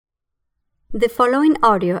The following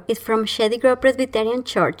audio is from Shady Grove Presbyterian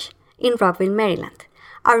Church in Rockville, Maryland.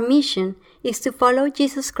 Our mission is to follow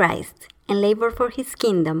Jesus Christ and labor for His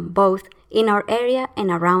kingdom both in our area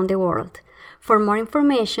and around the world. For more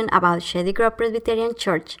information about Shady Grove Presbyterian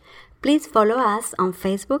Church, please follow us on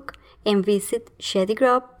Facebook and visit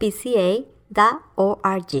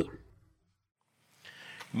shadygrovepca.org.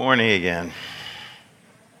 Morning again.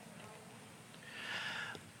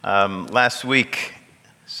 Last week,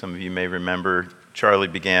 some of you may remember, Charlie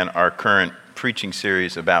began our current preaching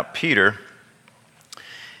series about Peter,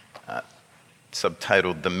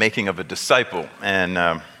 subtitled The Making of a Disciple.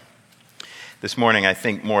 And this morning, I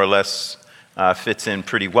think more or less fits in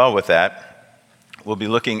pretty well with that. We'll be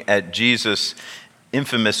looking at Jesus'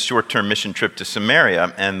 infamous short-term mission trip to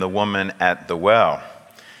Samaria and the woman at the well.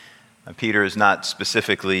 Peter is not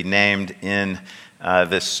specifically named in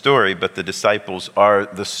this story, but the disciples are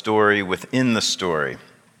the story within the story.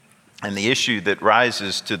 And the issue that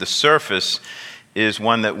rises to the surface is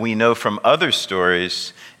one that we know from other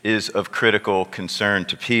stories is of critical concern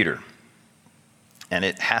to Peter. And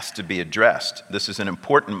it has to be addressed. This is an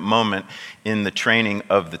important moment in the training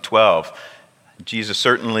of the 12. Jesus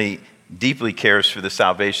certainly deeply cares for the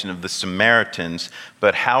salvation of the Samaritans,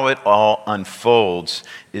 but how it all unfolds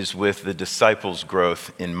is with the disciples'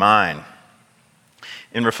 growth in mind.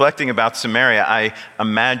 In reflecting about Samaria, I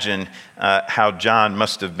imagine how John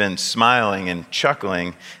must have been smiling and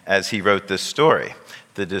chuckling as he wrote this story.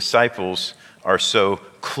 The disciples are so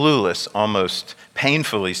clueless, almost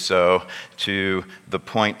painfully so, to the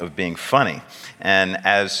point of being funny. And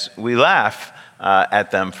as we laugh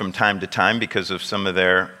at them from time to time because of some of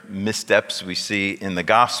their missteps we see in the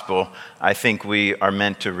gospel, I think we are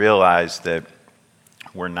meant to realize that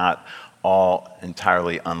we're not all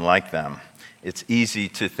entirely unlike them. It's easy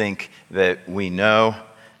to think that we know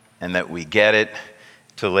and that we get it,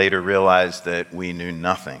 to later realize that we knew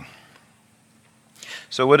nothing.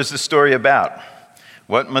 So what is the story about?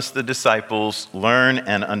 What must the disciples learn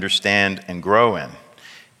and understand and grow in?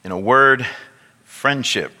 In a word,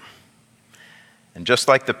 friendship. And just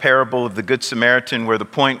like the parable of the Good Samaritan, where the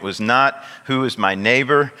point was not who is my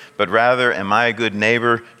neighbor, but rather am I a good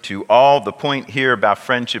neighbor to all, the point here about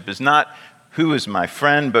friendship is not who is my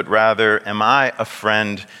friend, but rather am I a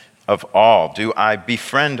friend of all? Do I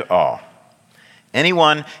befriend all?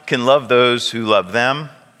 Anyone can love those who love them,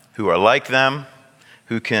 who are like them,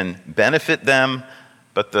 who can benefit them,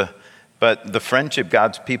 but the friendship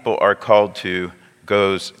God's people are called to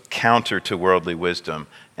goes counter to worldly wisdom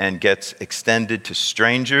and gets extended to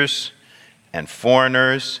strangers and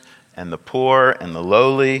foreigners and the poor and the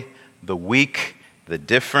lowly, the weak, the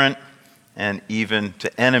different, and even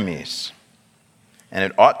to enemies. And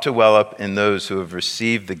it ought to well up in those who have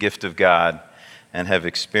received the gift of God and have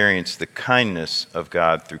experienced the kindness of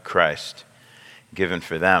God through Christ given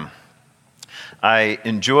for them. I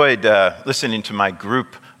enjoyed listening to my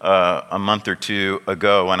group a month or two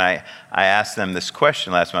ago when I asked them this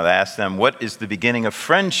question last month. I asked them, what is the beginning of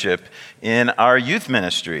friendship in our youth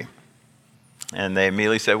ministry? And they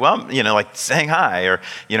immediately said, well, like saying hi, or,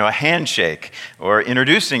 a handshake, or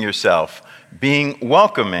introducing yourself, being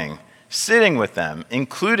welcoming, sitting with them,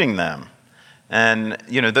 including them. And,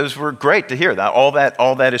 those were great to hear. All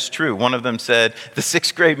that is true. One of them said, the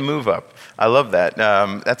 6th grade move-up. I love that.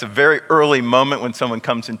 That's a very early moment when someone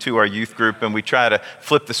comes into our youth group, and we try to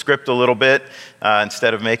flip the script a little bit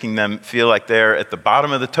instead of making them feel like they're at the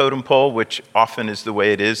bottom of the totem pole, which often is the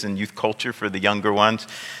way it is in youth culture for the younger ones.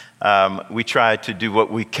 We try to do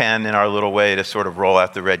what we can in our little way to sort of roll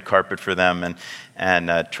out the red carpet for them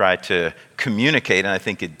and try to communicate, and I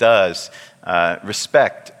think it does,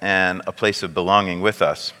 respect and a place of belonging with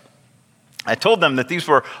us. I told them that these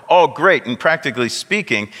were all great, and practically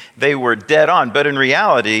speaking, they were dead on, but in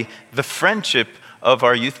reality, the friendship of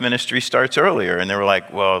our youth ministry starts earlier, and they were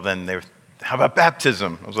like, well, then how about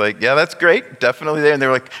baptism? I was like, yeah, that's great, definitely there. And they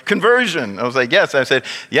were like, conversion. I was like, yes. I said,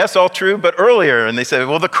 yes, all true, but earlier. And they said,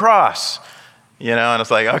 well, the cross. And I was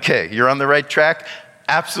like, okay, you're on the right track.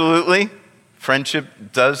 Absolutely. Friendship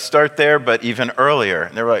does start there, but even earlier.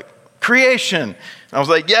 And they were like, creation. And I was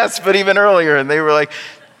like, yes, but even earlier. And they were like,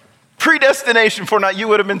 predestination for not. You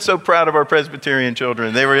would have been so proud of our Presbyterian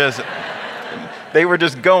children. They were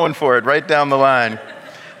just going for it right down the line.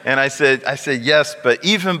 And I said, yes, but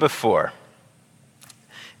even before.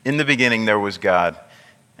 In the beginning, there was God,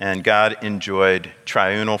 and God enjoyed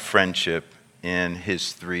triunal friendship in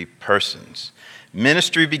His 3 persons.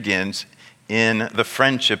 Ministry begins in the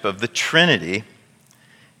friendship of the Trinity.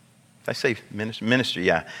 If I say ministry,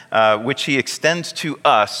 which He extends to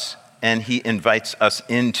us and He invites us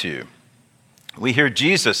into. We hear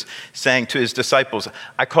Jesus saying to his disciples,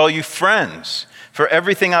 I call you friends, for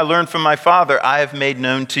everything I learned from my Father I have made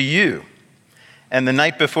known to you. And the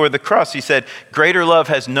night before the cross, he said, greater love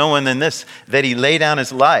has no one than this, that he lay down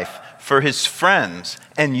his life for his friends,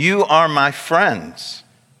 and you are my friends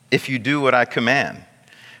if you do what I command.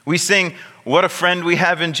 We sing, what a friend we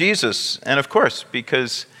have in Jesus, and of course,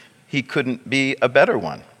 because he couldn't be a better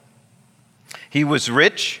one. He was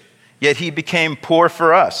rich, yet he became poor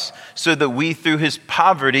for us, so that we through his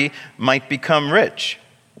poverty might become rich.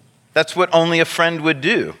 That's what only a friend would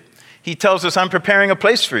do. He tells us, I'm preparing a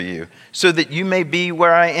place for you, so that you may be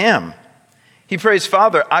where I am. He prays,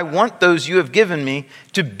 Father, I want those you have given me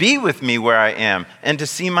to be with me where I am and to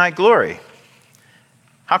see my glory.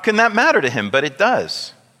 How can that matter to him? But it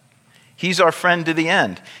does. He's our friend to the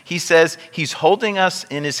end. He says he's holding us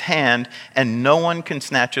in his hand and no one can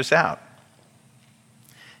snatch us out.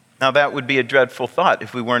 Now that would be a dreadful thought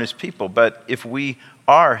if we weren't his people, but if we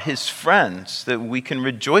are his friends, that we can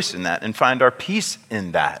rejoice in that and find our peace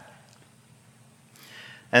in that.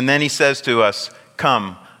 And then he says to us,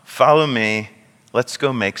 come, follow me, let's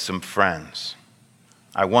go make some friends.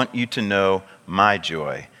 I want you to know my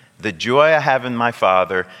joy, the joy I have in my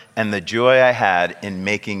Father, and the joy I had in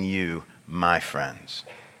making you my friends.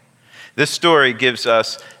 This story gives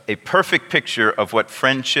us a perfect picture of what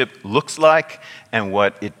friendship looks like and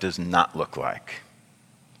what it does not look like.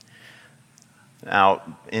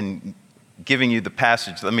 Now, in giving you the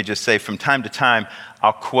passage, let me just say from time to time,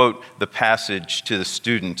 I'll quote the passage to the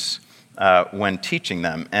students when teaching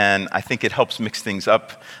them. And I think it helps mix things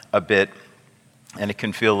up a bit, and it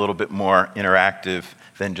can feel a little bit more interactive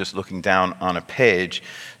than just looking down on a page.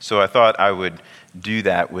 So I thought I would do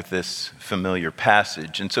that with this familiar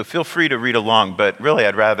passage. And so feel free to read along, but really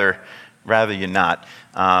I'd rather you not.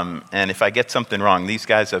 And if I get something wrong, these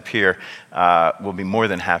guys up here will be more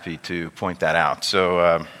than happy to point that out.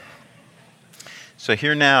 So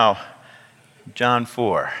here now, John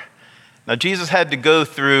 4. Now Jesus had to go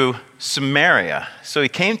through Samaria. So he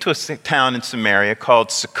came to a town in Samaria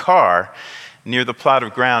called Sychar, near the plot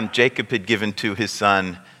of ground Jacob had given to his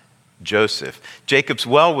son Joseph. Jacob's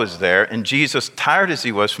well was there, and Jesus, tired as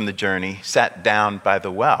he was from the journey, sat down by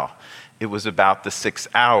the well. It was about the 6th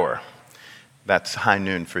hour. That's high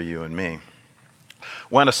noon for you and me.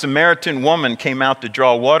 When a Samaritan woman came out to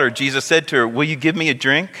draw water, Jesus said to her, will you give me a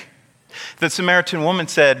drink? The Samaritan woman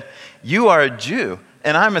said, you are a Jew,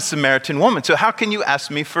 and I'm a Samaritan woman, so how can you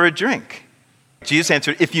ask me for a drink? Jesus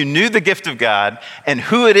answered, if you knew the gift of God and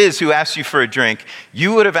who it is who asks you for a drink,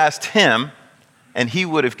 you would have asked him, and he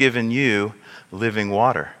would have given you living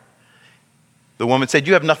water. The woman said,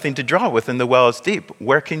 you have nothing to draw with, and the well is deep.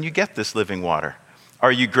 Where can you get this living water?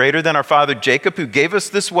 Are you greater than our father Jacob, who gave us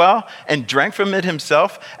this well and drank from it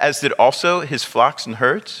himself, as did also his flocks and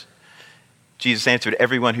herds? Jesus answered,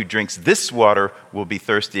 everyone who drinks this water will be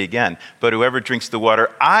thirsty again, but whoever drinks the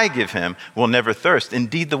water I give him will never thirst.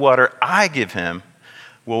 Indeed, the water I give him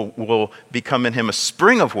will become in him a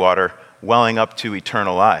spring of water welling up to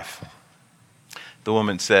eternal life. The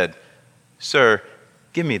woman said, sir,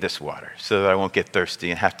 give me this water so that I won't get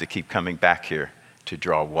thirsty and have to keep coming back here to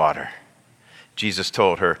draw water. Jesus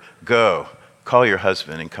told her, go, call your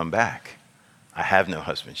husband and come back. I have no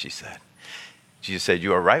husband, she said. Jesus said,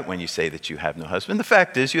 you are right when you say that you have no husband. The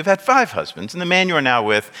fact is, you have had 5 husbands, and the man you are now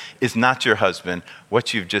with is not your husband.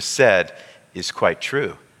 What you've just said is quite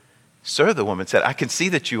true. Sir, the woman said, I can see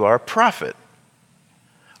that you are a prophet.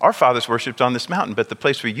 Our fathers worshipped on this mountain, but the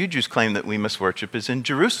place where you Jews claim that we must worship is in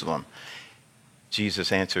Jerusalem.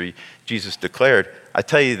 Jesus answered, Jesus declared, I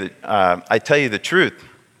tell you the truth.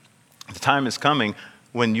 The time is coming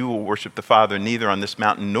when you will worship the Father neither on this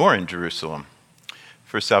mountain nor in Jerusalem.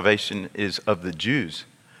 For salvation is of the Jews.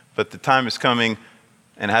 But the time is coming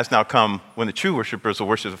and has now come when the true worshipers will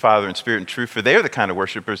worship the Father in spirit and truth, for they are the kind of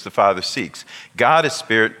worshipers the Father seeks. God is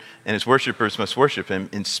spirit, and his worshipers must worship him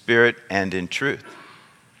in spirit and in truth.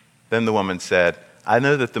 Then the woman said, I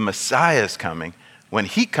know that the Messiah is coming. When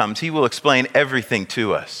he comes, he will explain everything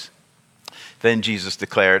to us. Then Jesus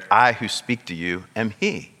declared, I who speak to you am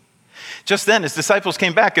he. Just then his disciples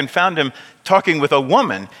came back and found him talking with a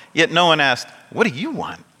woman, yet no one asked, what do you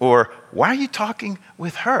want? Or why are you talking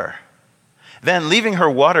with her? Then leaving her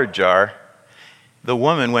water jar, the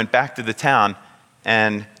woman went back to the town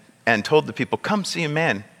and told the people, come see a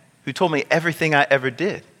man who told me everything I ever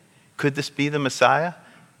did. Could this be the Messiah?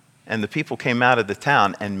 And the people came out of the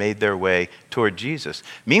town and made their way toward Jesus.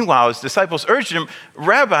 Meanwhile, his disciples urged him,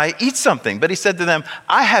 Rabbi, eat something. But he said to them,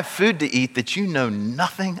 I have food to eat that you know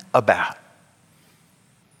nothing about.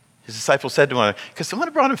 His disciples said to him, because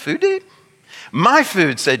someone brought him food to eat? My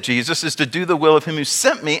food, said Jesus, is to do the will of him who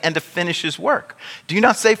sent me and to finish his work. Do you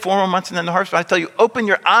not say 4 more months and then the harvest? But I tell you, open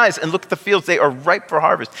your eyes and look at the fields. They are ripe for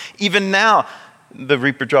harvest. Even now, the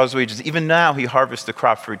reaper draws wages. Even now, he harvests the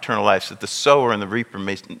crop for eternal life, so that the sower and the reaper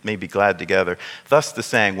may be glad together. Thus the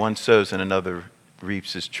saying, one sows and another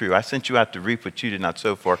reaps is true. I sent you out to reap what you did not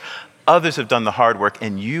sow for. Others have done the hard work,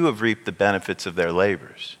 and you have reaped the benefits of their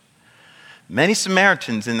labors. Many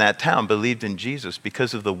Samaritans in that town believed in Jesus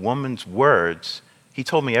because of the woman's words. He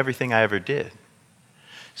told me everything I ever did.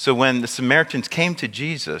 So when the Samaritans came to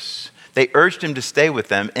Jesus, they urged him to stay with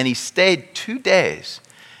them, and he stayed 2 days.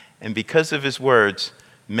 And because of his words,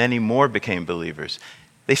 many more became believers.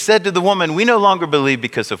 They said to the woman, we no longer believe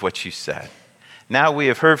because of what you said. Now we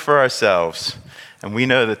have heard for ourselves, and we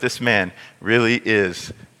know that this man really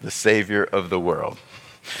is the Savior of the world.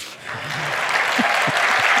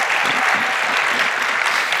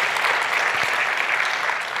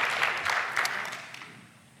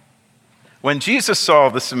 When Jesus saw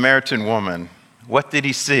the Samaritan woman, what did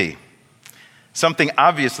he see? Something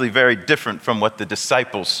obviously very different from what the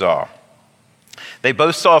disciples saw. They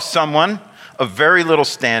both saw someone of very little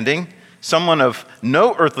standing, someone of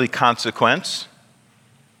no earthly consequence,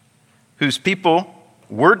 whose people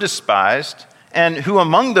were despised, and who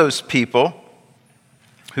among those people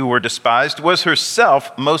who were despised was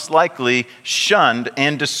herself most likely shunned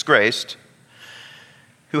and disgraced,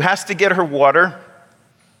 who has to get her water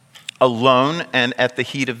alone and at the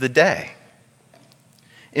heat of the day.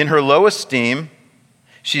 In her low esteem,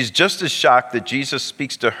 she's just as shocked that Jesus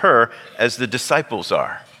speaks to her as the disciples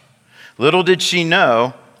are. Little did she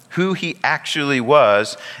know who he actually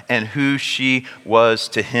was and who she was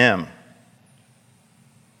to him.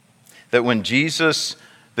 That when Jesus,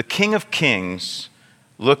 the King of Kings,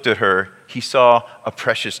 looked at her, he saw a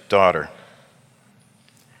precious daughter,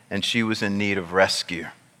 and she was in need of rescue.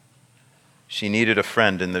 She needed a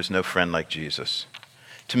friend, and there's no friend like Jesus.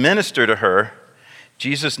 To minister to her,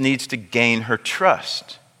 Jesus needs to gain her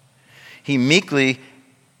trust. He meekly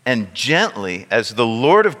and gently, as the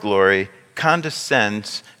Lord of glory,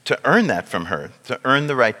 condescends to earn that from her, to earn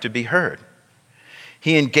the right to be heard.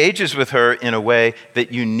 He engages with her in a way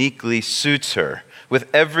that uniquely suits her,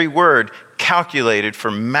 with every word calculated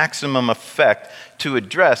for maximum effect to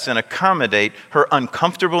address and accommodate her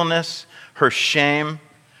uncomfortableness, her shame,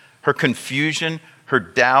 her confusion, her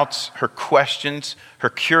doubts, her questions, her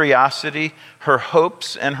curiosity, her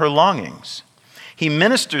hopes, and her longings. He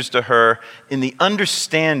ministers to her in the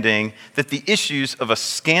understanding that the issues of a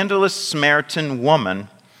scandalous Samaritan woman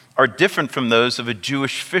are different from those of a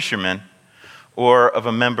Jewish fisherman or of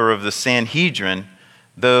a member of the Sanhedrin,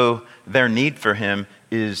 though their need for him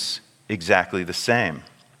is exactly the same.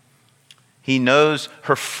 He knows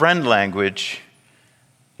her friend language,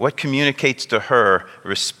 what communicates to her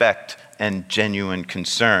respect and genuine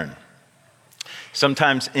concern.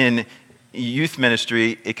 Sometimes in youth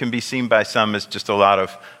ministry, it can be seen by some as just a lot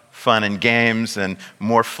of fun and games and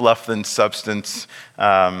more fluff than substance.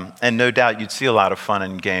 And no doubt you'd see a lot of fun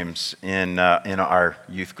and games in our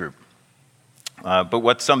youth group. But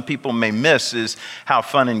what some people may miss is how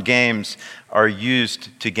fun and games are used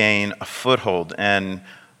to gain a foothold and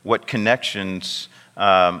what connections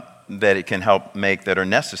that it can help make that are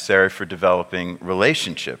necessary for developing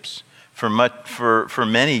relationships. For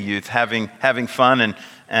many youth, having fun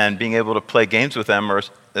and being able to play games with them,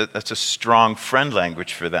 that's a strong friend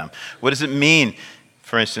language for them. What does it mean,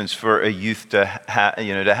 for instance, for a youth to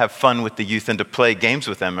have fun with the youth and to play games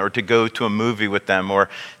with them, or to go to a movie with them, or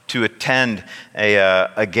to attend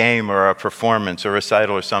a game or a performance or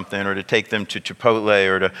recital or something, or to take them to Chipotle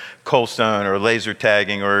or to Cold Stone or laser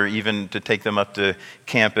tagging, or even to take them up to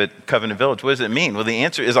camp at Covenant Village? What does it mean? Well, the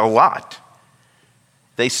answer is a lot.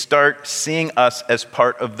 They start seeing us as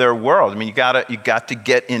part of their world. I mean, you got to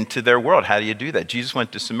get into their world. How do you do that? Jesus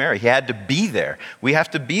went to Samaria. He had to be there. We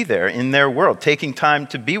have to be there in their world, taking time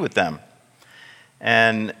to be with them.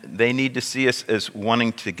 And they need to see us as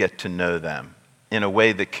wanting to get to know them in a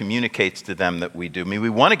way that communicates to them that we do. I mean, we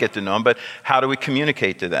want to get to know them, but how do we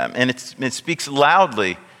communicate to them? And it speaks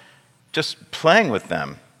loudly, just playing with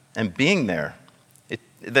them and being there.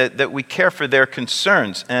 That we care for their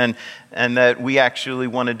concerns and that we actually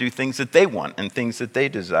want to do things that they want and things that they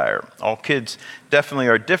desire. All kids definitely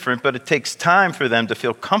are different, but it takes time for them to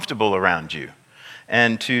feel comfortable around you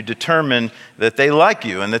and to determine that they like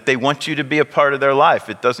you and that they want you to be a part of their life.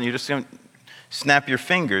 You just don't snap your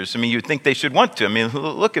fingers. I mean, you'd think they should want to. I mean,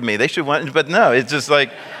 look at me, they should want, but no, it's just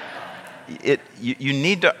like, you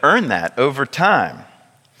need to earn that over time.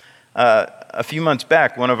 A few months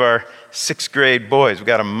back, one of our 6th grade boys, we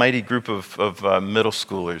got a mighty group of middle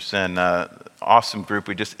schoolers, and awesome group.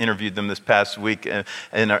 We just interviewed them this past week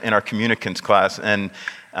in our communicants class, and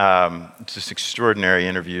just extraordinary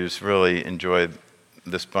interviews. Really enjoyed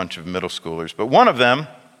this bunch of middle schoolers. But one of them,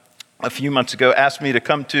 a few months ago, asked me to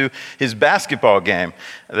come to his basketball game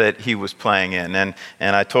that he was playing in. And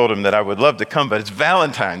I told him that I would love to come, but it's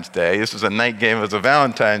Valentine's Day. This was a night game. It was a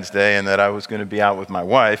Valentine's Day, and that I was going to be out with my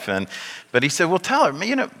wife. But he said, well, tell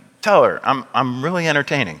her, I'm really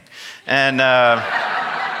entertaining. And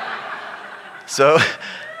so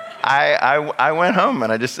I went home,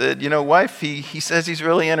 and I just said, wife, he says he's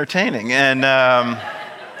really entertaining. And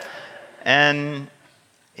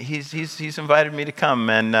he's invited me to come,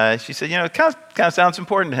 and she said, it kind of sounds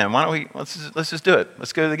important to him. Why don't let's just do it.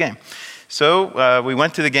 Let's go to the game. So we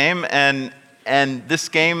went to the game, and this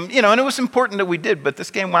game, and it was important that we did, but this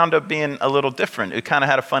game wound up being a little different. It kind of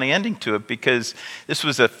had a funny ending to it because this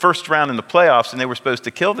was a first round in the playoffs, and they were supposed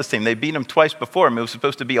to kill this team. They beat them twice before, and it was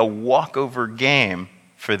supposed to be a walkover game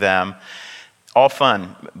for them. All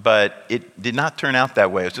fun, but it did not turn out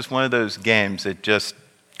that way. It was just one of those games that just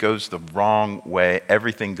goes the wrong way.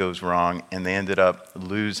 Everything goes wrong, and they ended up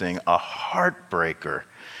losing a heartbreaker.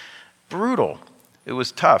 Brutal. It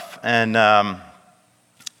was tough, and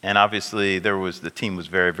obviously the team was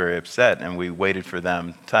very, very upset, and we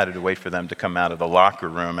decided to wait for them to come out of the locker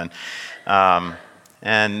room,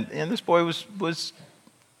 and this boy was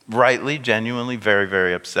rightly, genuinely very,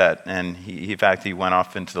 very upset, and in fact he went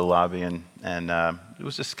off into the lobby and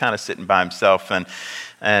was just kind of sitting by himself, and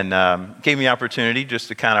gave me the opportunity just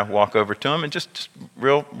to kind of walk over to him and just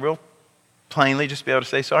real plainly just be able to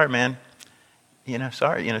say, sorry, man,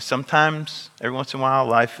 sorry. Sometimes, every once in a while,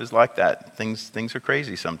 life is like that. Things are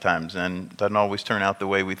crazy sometimes, and it doesn't always turn out the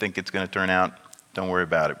way we think it's going to turn out. Don't worry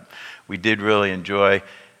about it. We did really enjoy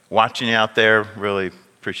watching you out there. Really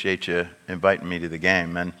appreciate you inviting me to the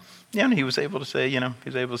game. And he was able to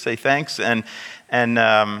say, thanks. And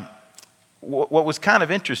what was kind of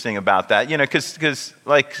interesting about that, because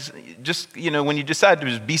when you decide to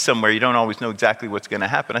just be somewhere, you don't always know exactly what's going to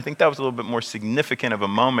happen. I think that was a little bit more significant of a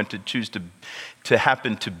moment to choose to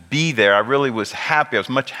happen to be there. I really was happy. I was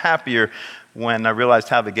much happier when I realized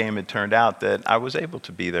how the game had turned out, that I was able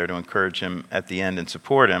to be there to encourage him at the end and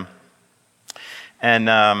support him.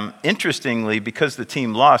 And interestingly, because the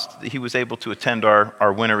team lost, he was able to attend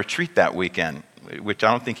our winter retreat that weekend, which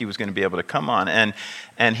I don't think he was going to be able to come on.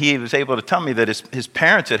 And he was able to tell me that his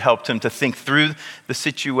parents had helped him to think through the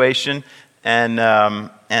situation.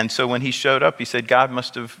 And so when he showed up, he said, God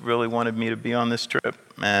must have really wanted me to be on this trip.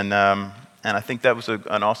 And I think that was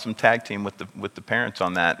an awesome tag team with the parents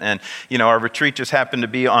on that. And, our retreat just happened to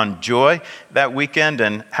be on joy that weekend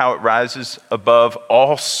and how it rises above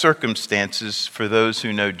all circumstances for those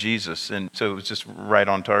who know Jesus. And so it was just right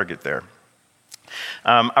on target there.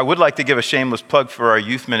 I would like to give a shameless plug for our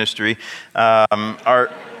youth ministry.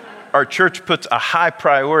 Our church puts a high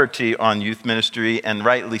priority on youth ministry, and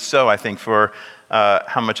rightly so, I think, for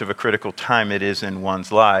how much of a critical time it is in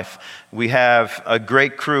one's life. We have a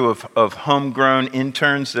great crew of homegrown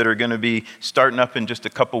interns that are going to be starting up in just a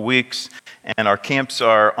couple weeks, and our camps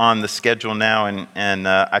are on the schedule now, and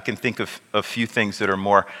I can think of a few things that are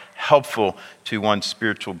more helpful to one's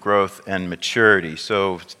spiritual growth and maturity.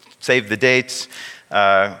 So save the dates.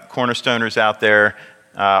 Cornerstoners out there,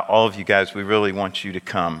 all of you guys, we really want you to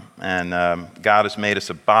come. And God has made us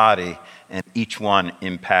a body, and each one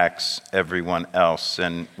impacts everyone else.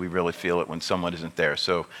 And we really feel it when someone isn't there.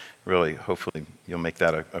 So really, hopefully, you'll make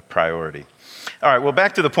that a priority. All right, well,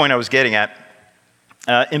 back to the point I was getting at.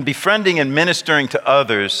 In befriending and ministering to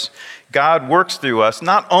others, God works through us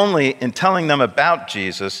not only in telling them about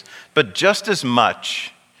Jesus, but just as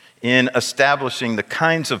much in establishing the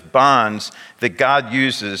kinds of bonds that God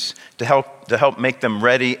uses to help make them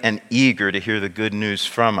ready and eager to hear the good news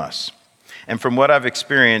from us. And from what I've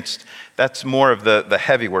experienced, that's more of the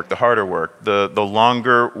heavy work, the harder work, the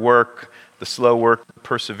longer work, the slow work, the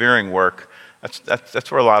persevering work.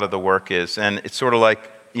 That's where a lot of the work is. And it's sort of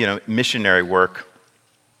like, missionary work,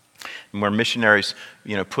 where missionaries,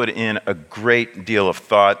 put in a great deal of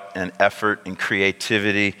thought and effort and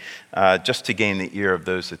creativity just to gain the ear of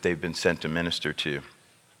those that they've been sent to minister to.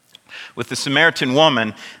 With the Samaritan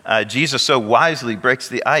woman, Jesus so wisely breaks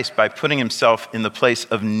the ice by putting himself in the place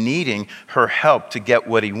of needing her help to get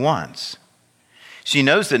what he wants. She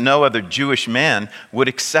knows that no other Jewish man would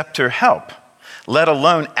accept her help, let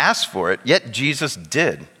alone ask for it, yet Jesus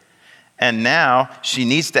did. And now she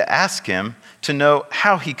needs to ask him to know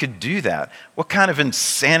how he could do that. What kind of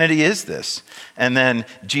insanity is this? And then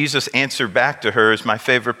Jesus answered back to her, is my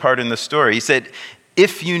favorite part in the story. He said,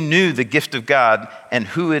 if you knew the gift of God and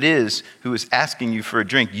who it is who is asking you for a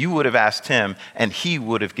drink, you would have asked him, and he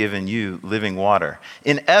would have given you living water.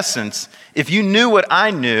 In essence, if you knew what I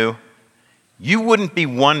knew, you wouldn't be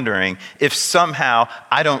wondering if somehow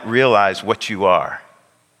I don't realize what you are.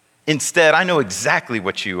 Instead, I know exactly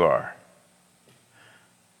what you are.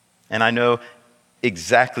 And I know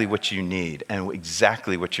exactly what you need and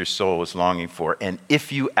exactly what your soul is longing for. And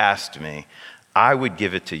if you asked me, I would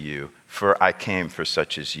give it to you, for I came for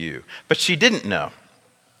such as you. But she didn't know.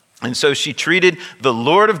 And so she treated the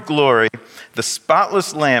Lord of glory, the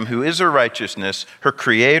spotless Lamb who is her righteousness, her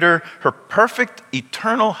creator, her perfect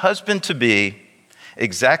eternal husband-to-be,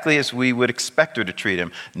 exactly as we would expect her to treat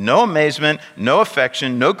him. No amazement, no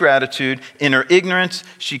affection, no gratitude. In her ignorance,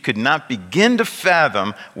 she could not begin to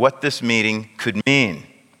fathom what this meeting could mean.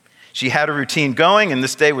 She had a routine going, and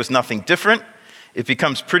this day was nothing different. It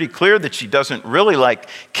becomes pretty clear that she doesn't really like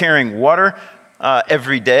carrying water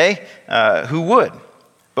every day. Who would?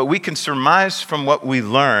 But we can surmise from what we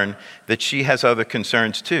learn that she has other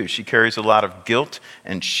concerns too. She carries a lot of guilt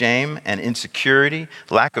and shame and insecurity,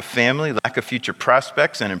 lack of family, lack of future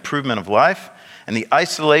prospects and improvement of life, and the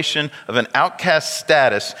isolation of an outcast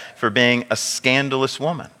status for being a scandalous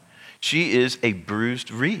woman. She is a bruised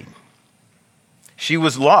reed. She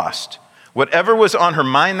was lost. Whatever was on her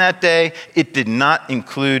mind that day, it did not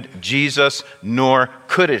include Jesus, nor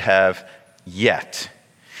could it have yet.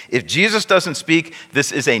 If Jesus doesn't speak,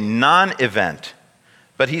 this is a non-event,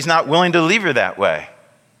 but he's not willing to leave her that way.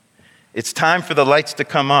 It's time for the lights to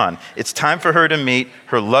come on. It's time for her to meet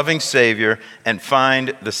her loving Savior and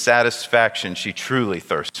find the satisfaction she truly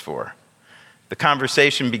thirsts for. The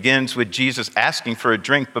conversation begins with Jesus asking for a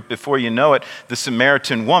drink, but before you know it, the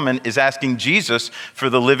Samaritan woman is asking Jesus for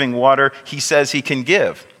the living water he says he can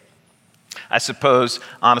give. I suppose,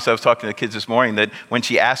 honestly, I was talking to the kids this morning that when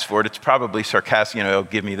she asked for it, it's probably sarcastic,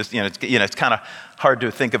 give me this, it's kind of hard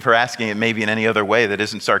to think of her asking it maybe in any other way that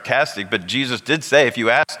isn't sarcastic, but Jesus did say if you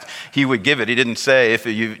asked, he would give it. He didn't say if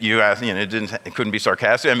you asked, it couldn't be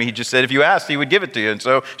sarcastic. I mean, he just said if you asked, he would give it to you. And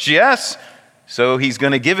so she asked, so he's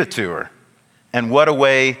going to give it to her. And what a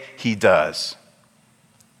way he does.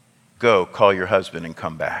 Go, call your husband and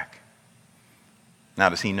come back. Now,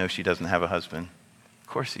 does he know she doesn't have a husband? Of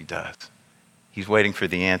course he does. He's waiting for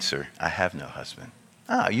the answer. I have no husband.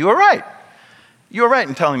 You are right. You are right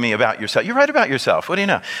in telling me about yourself. You're right about yourself. What do you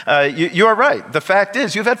know? You are right. The fact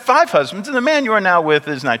is, you've had 5 husbands, and the man you are now with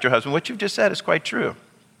is not your husband. What you've just said is quite true.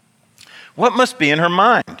 What must be in her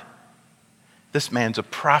mind? This man's a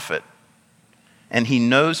prophet, and he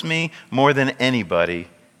knows me more than anybody,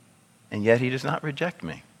 and yet he does not reject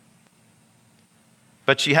me.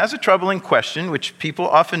 But she has a troubling question, which people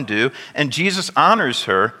often do, and Jesus honors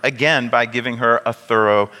her again by giving her a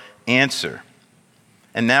thorough answer.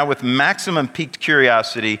 And now with maximum piqued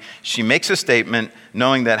curiosity, she makes a statement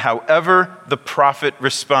knowing that however the prophet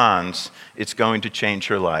responds, it's going to change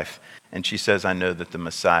her life. And she says, I know that the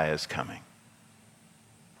Messiah is coming.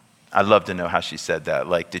 I'd love to know how she said that.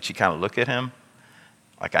 Like, did she kind of look at him?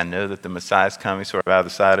 Like, I know that the Messiah is coming, sort of out of the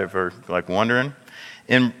side of her, like wondering.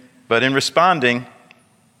 But in responding,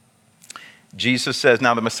 Jesus says,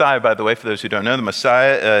 now the Messiah, by the way, for those who don't know, the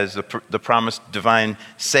Messiah is the promised divine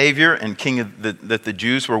Savior and King that the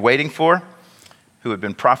Jews were waiting for, who had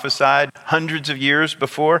been prophesied hundreds of years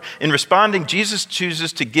before. In responding, Jesus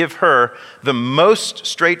chooses to give her the most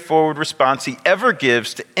straightforward response he ever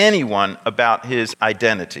gives to anyone about his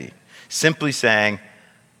identity, simply saying,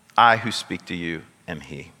 I who speak to you am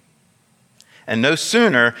he. And no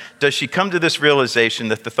sooner does she come to this realization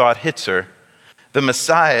that the thought hits her, the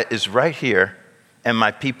Messiah is right here, and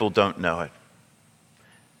my people don't know it.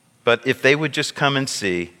 But if they would just come and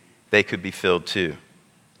see, they could be filled too.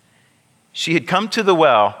 She had come to the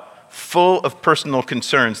well full of personal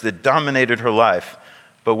concerns that dominated her life,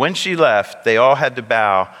 but when she left, they all had to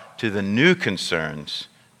bow to the new concerns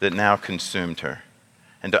that now consumed her.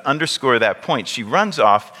 And to underscore that point, she runs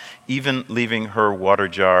off, even leaving her water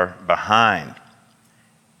jar behind.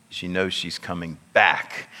 She knows she's coming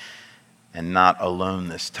back, and not alone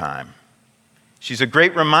this time. She's a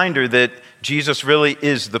great reminder that Jesus really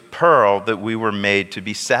is the pearl that we were made to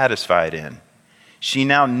be satisfied in. She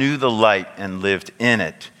now knew the light and lived in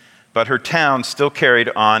it, but her town still carried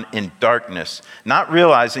on in darkness, not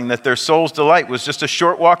realizing that their soul's delight was just a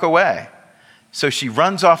short walk away. So she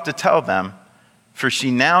runs off to tell them, for she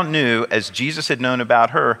now knew, as Jesus had known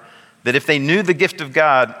about her, that if they knew the gift of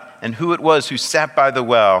God and who it was who sat by the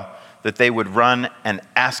well, that they would run and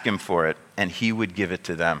ask him for it, and he would give it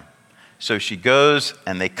to them. So she goes,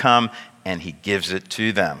 and they come, and he gives it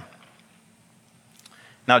to them.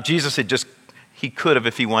 Now, Jesus He could have,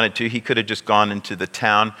 if he wanted to, he could have just gone into the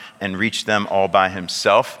town and reached them all by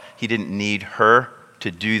himself. He didn't need her to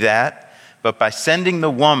do that. But by sending the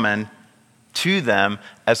woman to them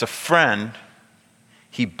as a friend,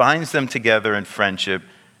 he binds them together in friendship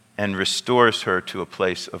and restores her to a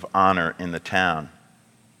place of honor in the town.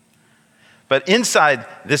 But inside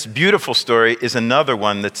this beautiful story is another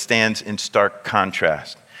one that stands in stark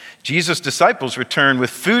contrast. Jesus' disciples return with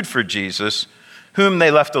food for Jesus, whom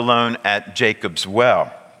they left alone at Jacob's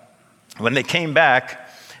well. When they came back,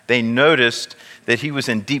 they noticed that he was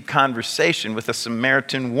in deep conversation with a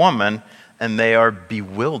Samaritan woman, and they are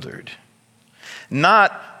bewildered.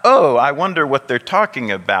 Not, oh, I wonder what they're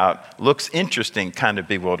talking about, looks interesting kind of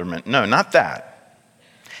bewilderment. No, not that.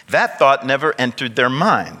 That thought never entered their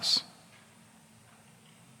minds.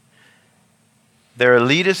 Their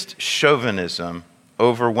elitist chauvinism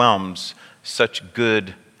overwhelms such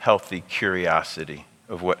good, healthy curiosity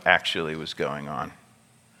of what actually was going on.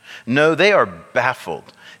 No, they are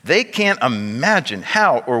baffled. They can't imagine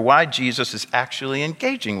how or why Jesus is actually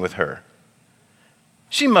engaging with her.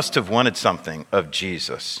 She must have wanted something of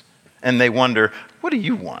Jesus. And they wonder, what do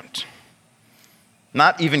you want?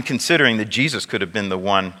 Not even considering that Jesus could have been the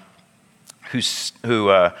one who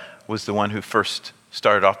was the one who first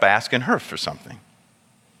started off by asking her for something.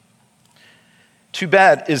 Too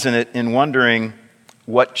bad, isn't it, in wondering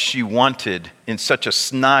what she wanted in such a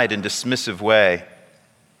snide and dismissive way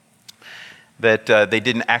that they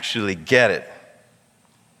didn't actually get it.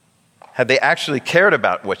 Had they actually cared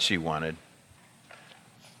about what she wanted,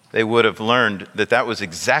 they would have learned that that was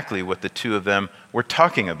exactly what the two of them were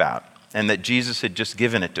talking about, and that Jesus had just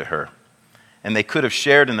given it to her. And they could have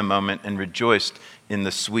shared in the moment and rejoiced in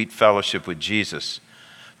the sweet fellowship with Jesus.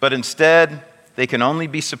 But instead, they can only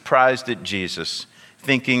be surprised at Jesus,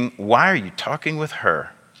 thinking, why are you talking with her?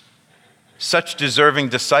 Such deserving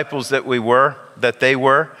disciples that they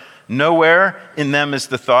were, nowhere in them is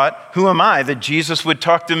the thought, who am I that Jesus would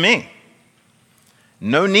talk to me?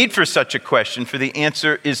 No need for such a question, for the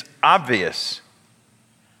answer is obvious.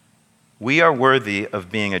 We are worthy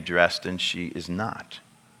of being addressed, and she is not.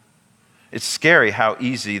 It's scary how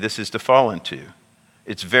easy this is to fall into.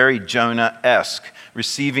 It's very Jonah-esque,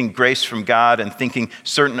 receiving grace from God and thinking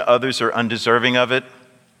certain others are undeserving of it.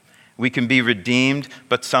 We can be redeemed,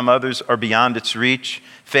 but some others are beyond its reach,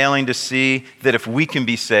 failing to see that if we can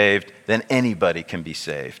be saved, then anybody can be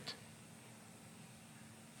saved.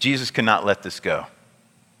 Jesus cannot let this go.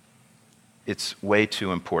 It's way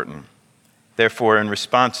too important. Therefore, in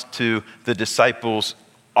response to the disciples'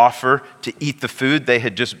 offer to eat the food they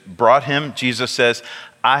had just brought him, Jesus says,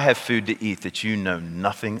 I have food to eat that you know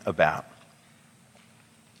nothing about.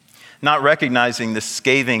 Not recognizing the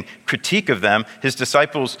scathing critique of them, his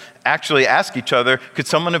disciples actually ask each other, could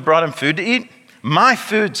someone have brought him food to eat? My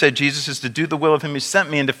food, said Jesus, is to do the will of him who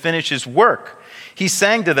sent me and to finish his work. He's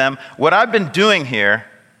saying to them, what I've been doing here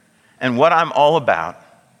and what I'm all about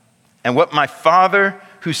and what my Father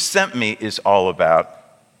who sent me is all about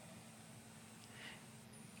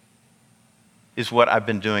is what I've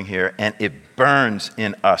been doing here, and it burns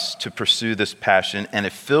in us to pursue this passion, and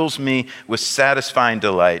it fills me with satisfying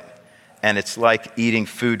delight, and it's like eating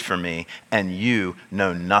food for me, and you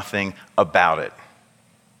know nothing about it.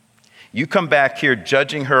 You come back here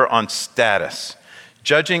judging her on status,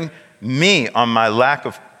 judging me on my lack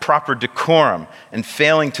of proper decorum, and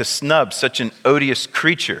failing to snub such an odious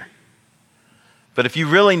creature. But if you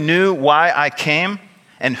really knew why I came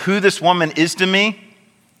and who this woman is to me,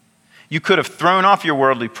 you could have thrown off your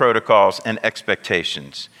worldly protocols and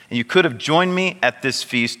expectations, and you could have joined me at this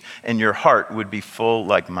feast, and your heart would be full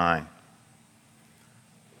like mine.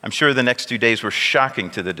 I'm sure the next 2 days were shocking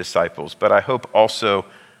to the disciples, but I hope also,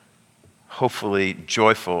 hopefully,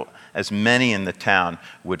 joyful, as many in the town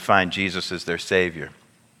would find Jesus as their Savior.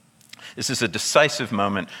 This is a decisive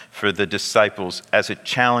moment for the disciples as it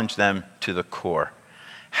challenged them to the core.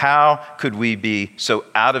 How could we be so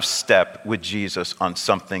out of step with Jesus on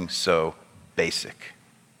something so basic?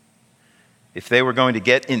 If they were going to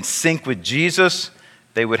get in sync with Jesus,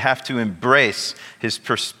 they would have to embrace his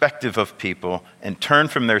perspective of people and turn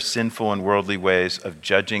from their sinful and worldly ways of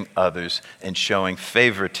judging others and showing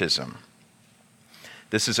favoritism.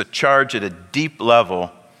 This is a charge at a deep level,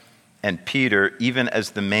 and Peter, even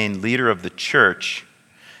as the main leader of the church,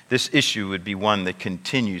 this issue would be one that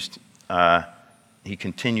he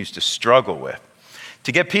continues to struggle with.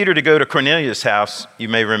 To get Peter to go to Cornelius' house, you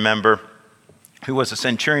may remember, who was a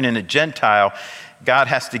centurion and a Gentile, God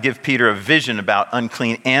has to give Peter a vision about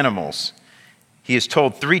unclean animals. He is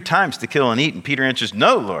told 3 times to kill and eat, and Peter answers,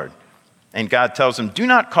 no, Lord. And God tells him, do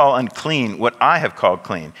not call unclean what I have called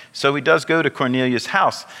clean. So he does go to Cornelius'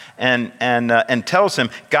 house and tells him,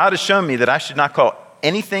 God has shown me that I should not call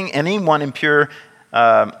anyone impure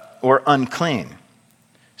or unclean.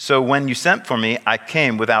 So when you sent for me, I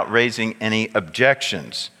came without raising any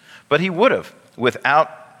objections. But he would have,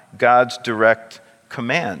 without God's direct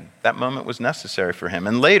command. That moment was necessary for him.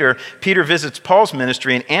 And later, Peter visits Paul's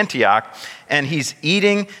ministry in Antioch, and he's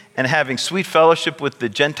eating and having sweet fellowship with the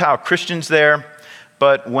Gentile Christians there.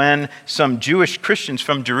 But when some Jewish Christians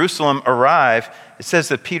from Jerusalem arrive, it says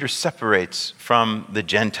that Peter separates from the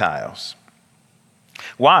Gentiles.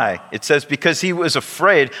 Why? It says because he was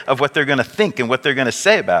afraid of what they're going to think and what they're going to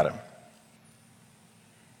say about him.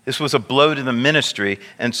 This was a blow to the ministry,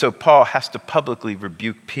 and so Paul has to publicly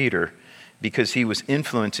rebuke Peter because he was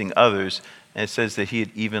influencing others, and it says that he had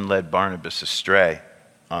even led Barnabas astray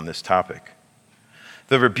on this topic.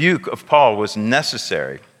 The rebuke of Paul was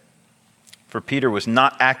necessary, for Peter was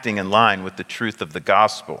not acting in line with the truth of the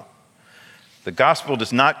gospel. The gospel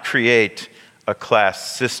does not create a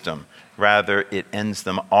class system. Rather, it ends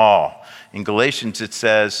them all. In Galatians, it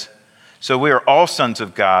says, so we are all sons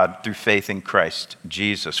of God through faith in Christ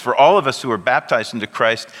Jesus. For all of us who are baptized into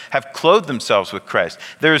Christ have clothed themselves with Christ.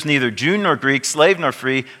 There is neither Jew nor Greek, slave nor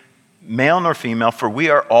free, male nor female, for we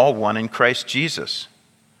are all one in Christ Jesus.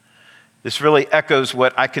 This really echoes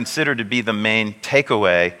what I consider to be the main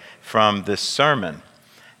takeaway from this sermon,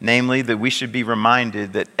 namely that we should be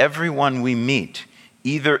reminded that everyone we meet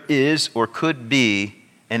either is or could be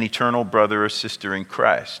an eternal brother or sister in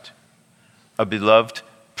Christ, a beloved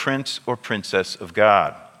prince or princess of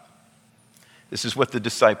God. This is what the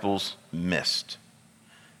disciples missed.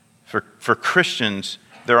 For Christians,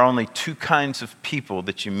 there are only two kinds of people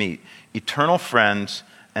that you meet: eternal friends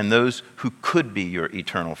and those who could be your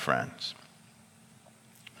eternal friends.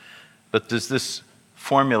 But does this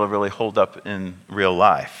formula really hold up in real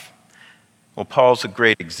life? Well, Paul's a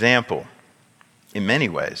great example in many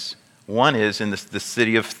ways. One is in the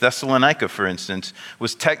city of Thessalonica, for instance,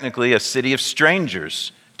 was technically a city of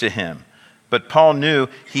strangers to him. But Paul knew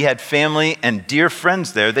he had family and dear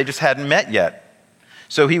friends there. They just hadn't met yet.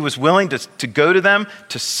 So he was willing to go to them,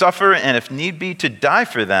 to suffer, and if need be, to die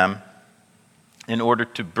for them in order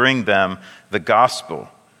to bring them the gospel.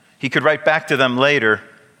 He could write back to them later,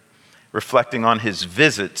 reflecting on his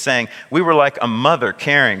visit, saying, we were like a mother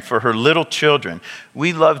caring for her little children.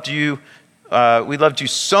 We loved you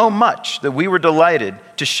so much that we were delighted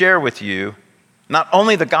to share with you not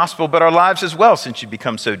only the gospel, but our lives as well, since you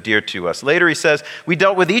become so dear to us. Later he says, we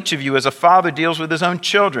dealt with each of you as a father deals with his own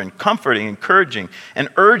children, comforting, encouraging, and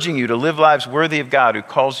urging you to live lives worthy of God who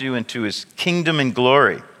calls you into his kingdom and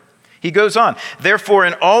glory. He goes on, therefore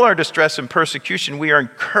in all our distress and persecution, we are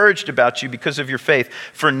encouraged about you because of your faith.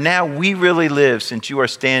 For now we really live since you are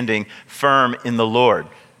standing firm in the Lord.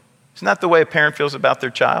 Isn't that the way a parent feels about their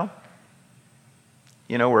child?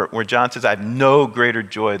 You know, where John says, I have no greater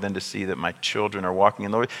joy than to see that my children are walking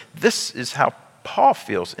in the Lord. This is how Paul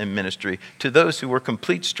feels in ministry to those who were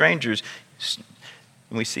complete strangers.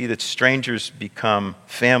 And we see that strangers become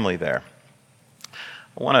family there.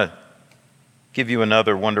 I want to give you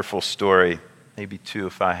another wonderful story, maybe two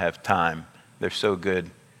if I have time. They're so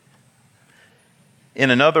good.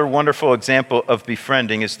 In another wonderful example of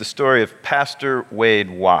befriending is the story of Pastor Wade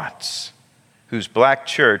Watts, whose black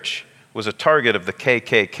church was a target of the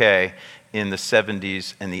KKK in the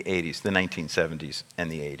 70s and the 80s, the 1970s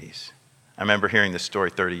and the 80s. I remember hearing this story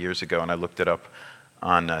 30 years ago, and I looked it up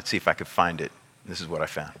to see if I could find it. This is what I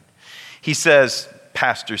found. He says,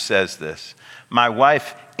 pastor says this, my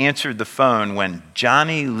wife answered the phone when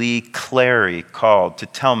Johnny Lee Clary called to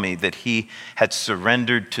tell me that he had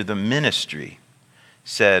surrendered to the ministry,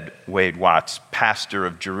 said Wade Watts, pastor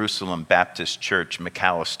of Jerusalem Baptist Church,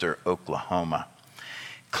 McAlester, Oklahoma.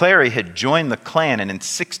 Clary had joined the Klan and in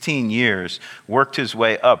 16 years worked his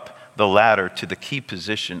way up the ladder to the key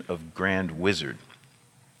position of Grand Wizard.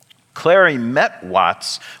 Clary met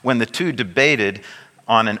Watts when the two debated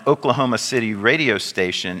on an Oklahoma City radio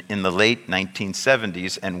station in the late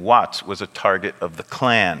 1970s, and Watts was a target of the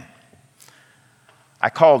Klan. I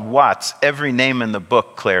called Watts every name in the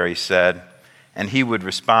book, Clary said, and he would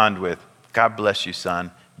respond with, God bless you,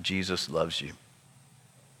 son, Jesus loves you.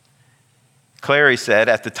 Clary said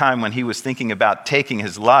at the time when he was thinking about taking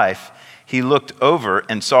his life, he looked over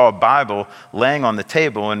and saw a Bible laying on the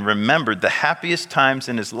table and remembered the happiest times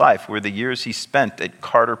in his life were the years he spent at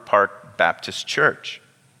Carter Park Baptist Church.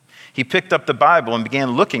 He picked up the Bible and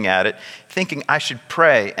began looking at it, thinking I should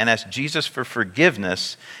pray and ask Jesus for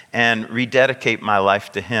forgiveness and rededicate my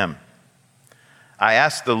life to him. I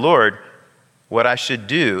asked the Lord, what I should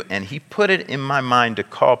do, and he put it in my mind to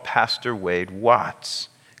call Pastor Wade Watts.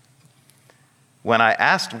 When I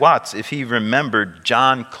asked Watts if he remembered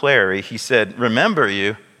John Clary, he said, "Remember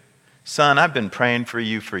you? Son, I've been praying for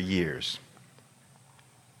you for years."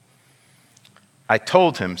 I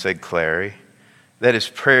told him, said Clary, that his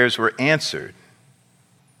prayers were answered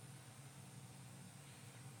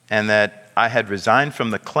and that I had resigned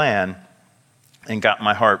from the Klan and got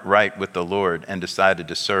my heart right with the Lord and decided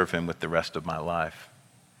to serve him with the rest of my life.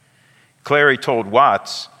 Clary told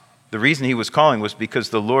Watts the reason he was calling was because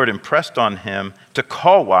the Lord impressed on him to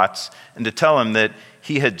call Watts and to tell him that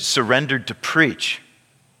he had surrendered to preach.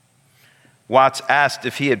 Watts asked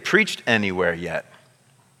if he had preached anywhere yet.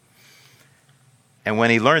 And when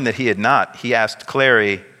he learned that he had not, he asked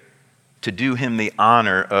Clary to do him the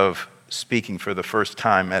honor of speaking for the first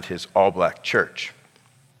time at his all-black church.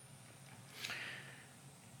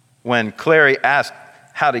 When Clary asked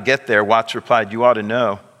how to get there, Watts replied, "You ought to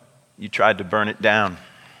know. You tried to burn it down."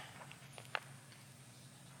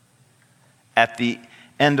 At the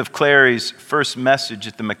end of Clary's first message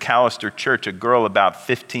at the McAllister Church, a girl about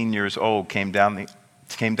 15 years old came down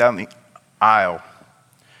the aisle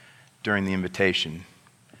during the invitation.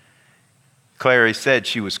 Clary said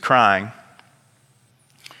she was crying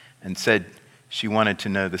and said she wanted to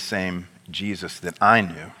know the same Jesus that I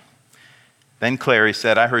knew. Then Clary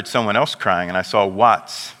said, "I heard someone else crying and I saw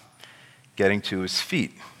Watts getting to his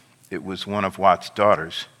feet." It was one of Watts'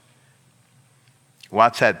 daughters.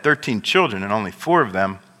 Watts had 13 children and only 4 of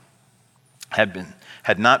them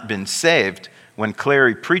had not been saved when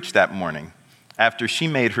Clary preached that morning. After she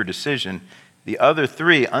made her decision, the other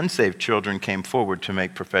 3 unsaved children came forward to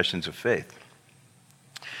make professions of faith.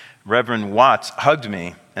 Reverend Watts hugged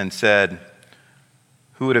me and said,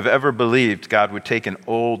 "Who would have ever believed God would take an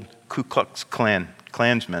old Ku Klux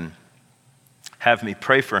Klansman, have me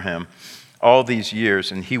pray for him all these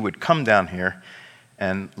years, and he would come down here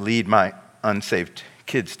and lead my unsaved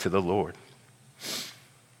kids to the Lord."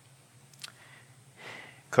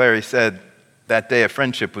 Clary said that day a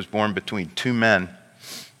friendship was born between 2 men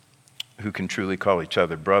who can truly call each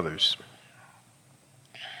other brothers.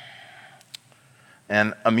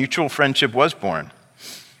 And a mutual friendship was born,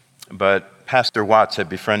 but Pastor Watts had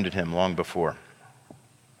befriended him long before.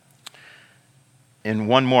 In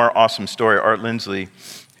one more awesome story, Art Lindsley,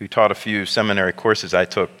 who taught a few seminary courses I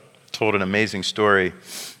took, told an amazing story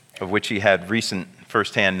of which he had recent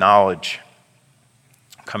firsthand knowledge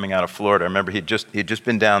coming out of Florida. I remember he'd just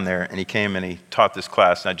been down there, and he came and he taught this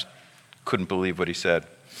class, and I just couldn't believe what he said.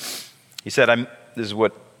 He said, this is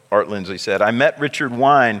what Art Lindsley said, "I met Richard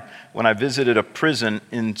Wine when I visited a prison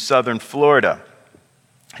in southern Florida.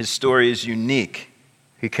 His story is unique.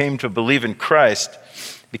 He came to believe in Christ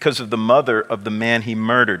because of the mother of the man he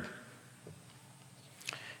murdered.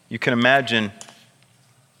 You can imagine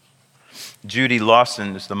Judy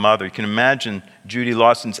Lawson is the mother. You can imagine Judy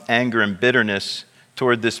Lawson's anger and bitterness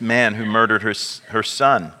toward this man who murdered her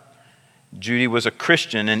son. Judy was a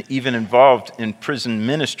Christian and even involved in prison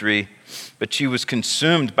ministry, but she was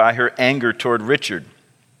consumed by her anger toward Richard.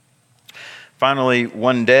 Finally,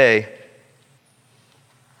 one day,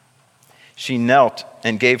 she knelt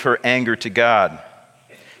and gave her anger to God.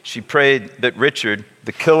 She prayed that Richard,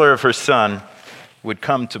 the killer of her son, would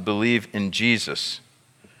come to believe in Jesus.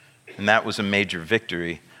 And that was a major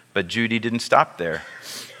victory. But Judy didn't stop there.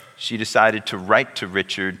 She decided to write to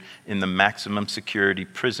Richard in the maximum security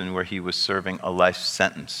prison where he was serving a life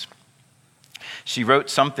sentence. She wrote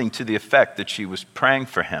something to the effect that she was praying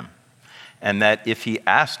for him, and that if he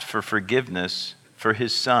asked for forgiveness for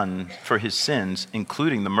his sins,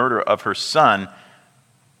 including the murder of her son,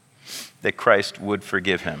 that Christ would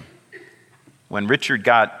forgive him. When Richard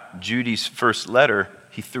got Judy's first letter,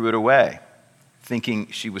 he threw it away,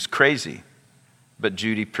 thinking she was crazy. But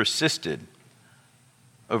Judy persisted.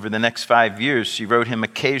 Over the next 5 years, she wrote him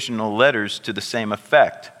occasional letters to the same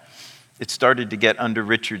effect. It started to get under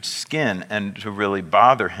Richard's skin and to really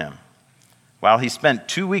bother him. While he spent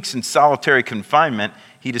 2 weeks in solitary confinement,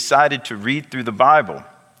 he decided to read through the Bible.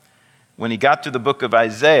 When he got to the book of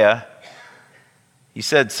Isaiah, he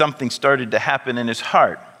said something started to happen in his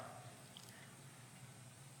heart.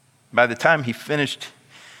 By the time he finished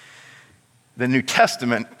the New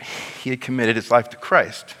Testament, he had committed his life to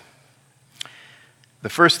Christ. The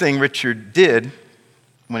first thing Richard did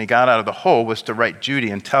when he got out of the hole was to write Judy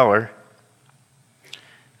and tell her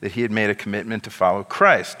that he had made a commitment to follow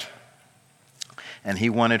Christ, and he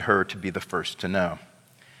wanted her to be the first to know.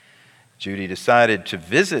 Judy decided to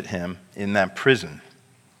visit him in that prison.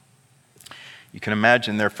 You can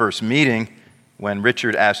imagine their first meeting when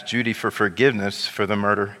Richard asked Judy for forgiveness for the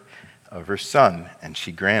murder of her son, and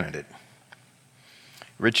she granted it.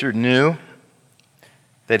 Richard knew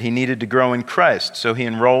that he needed to grow in Christ, so he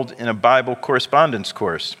enrolled in a Bible correspondence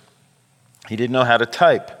course. He didn't know how to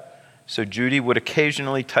type, so Judy would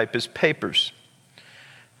occasionally type his papers.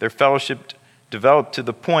 Their fellowship developed to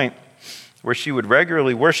the point where she would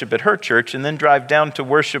regularly worship at her church and then drive down to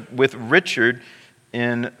worship with Richard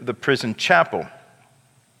in the prison chapel.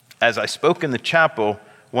 As I spoke in the chapel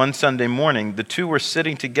one Sunday morning, the two were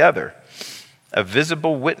sitting together, a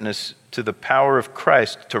visible witness to the power of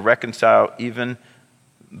Christ to reconcile even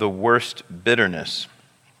the worst bitterness.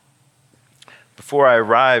 Before I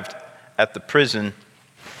arrived at the prison,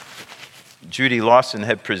 Judy Lawson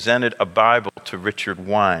had presented a Bible to Richard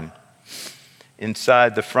Wine.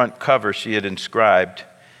 Inside the front cover, she had inscribed,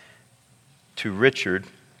 "To Richard,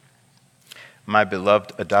 my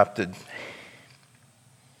beloved adopted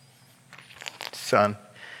son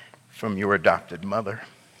from your adopted mother."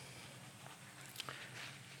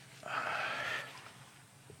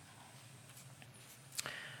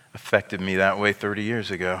 Affected me that way 30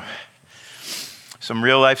 years ago. Some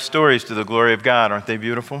real life stories to the glory of God, aren't they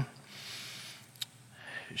beautiful?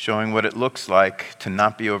 Showing what it looks like to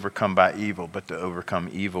not be overcome by evil, but to overcome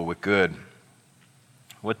evil with good.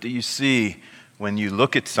 What do you see when you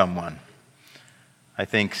look at someone? I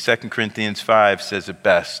think 2 Corinthians 5 says it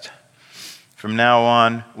best. From now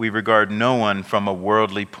on, we regard no one from a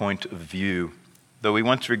worldly point of view. Though we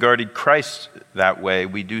once regarded Christ that way,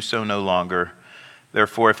 we do so no longer.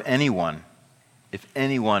 Therefore, if anyone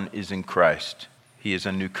is in Christ, he is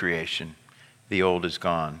a new creation. The old is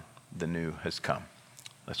gone, the new has come.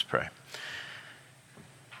 Let's pray.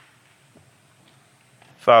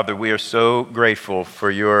 Father, we are so grateful for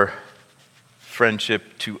your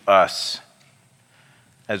friendship to us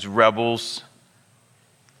as rebels,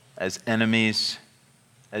 as enemies,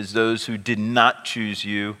 as those who did not choose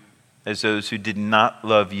you, as those who did not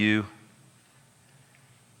love you.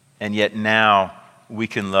 And yet now we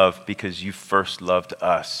can love because you first loved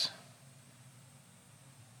us.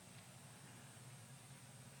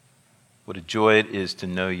 What a joy it is to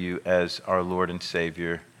know you as our Lord and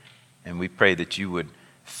Savior. And we pray that you would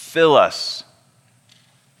fill us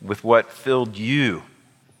with what filled you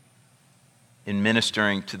in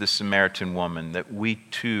ministering to the Samaritan woman, that we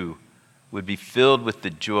too would be filled with the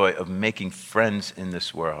joy of making friends in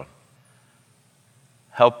this world.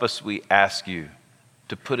 Help us, we ask you,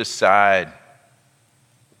 to put aside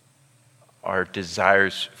our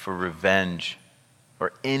desires for revenge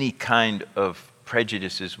or any kind of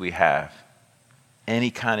prejudices we have, any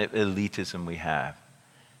kind of elitism we have,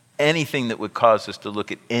 anything that would cause us to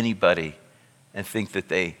look at anybody and think that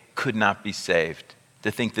they could not be saved, to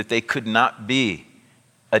think that they could not be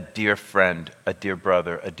a dear friend, a dear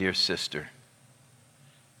brother, a dear sister.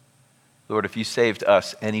 Lord, if you saved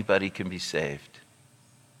us, anybody can be saved.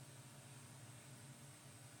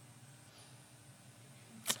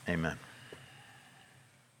 Amen.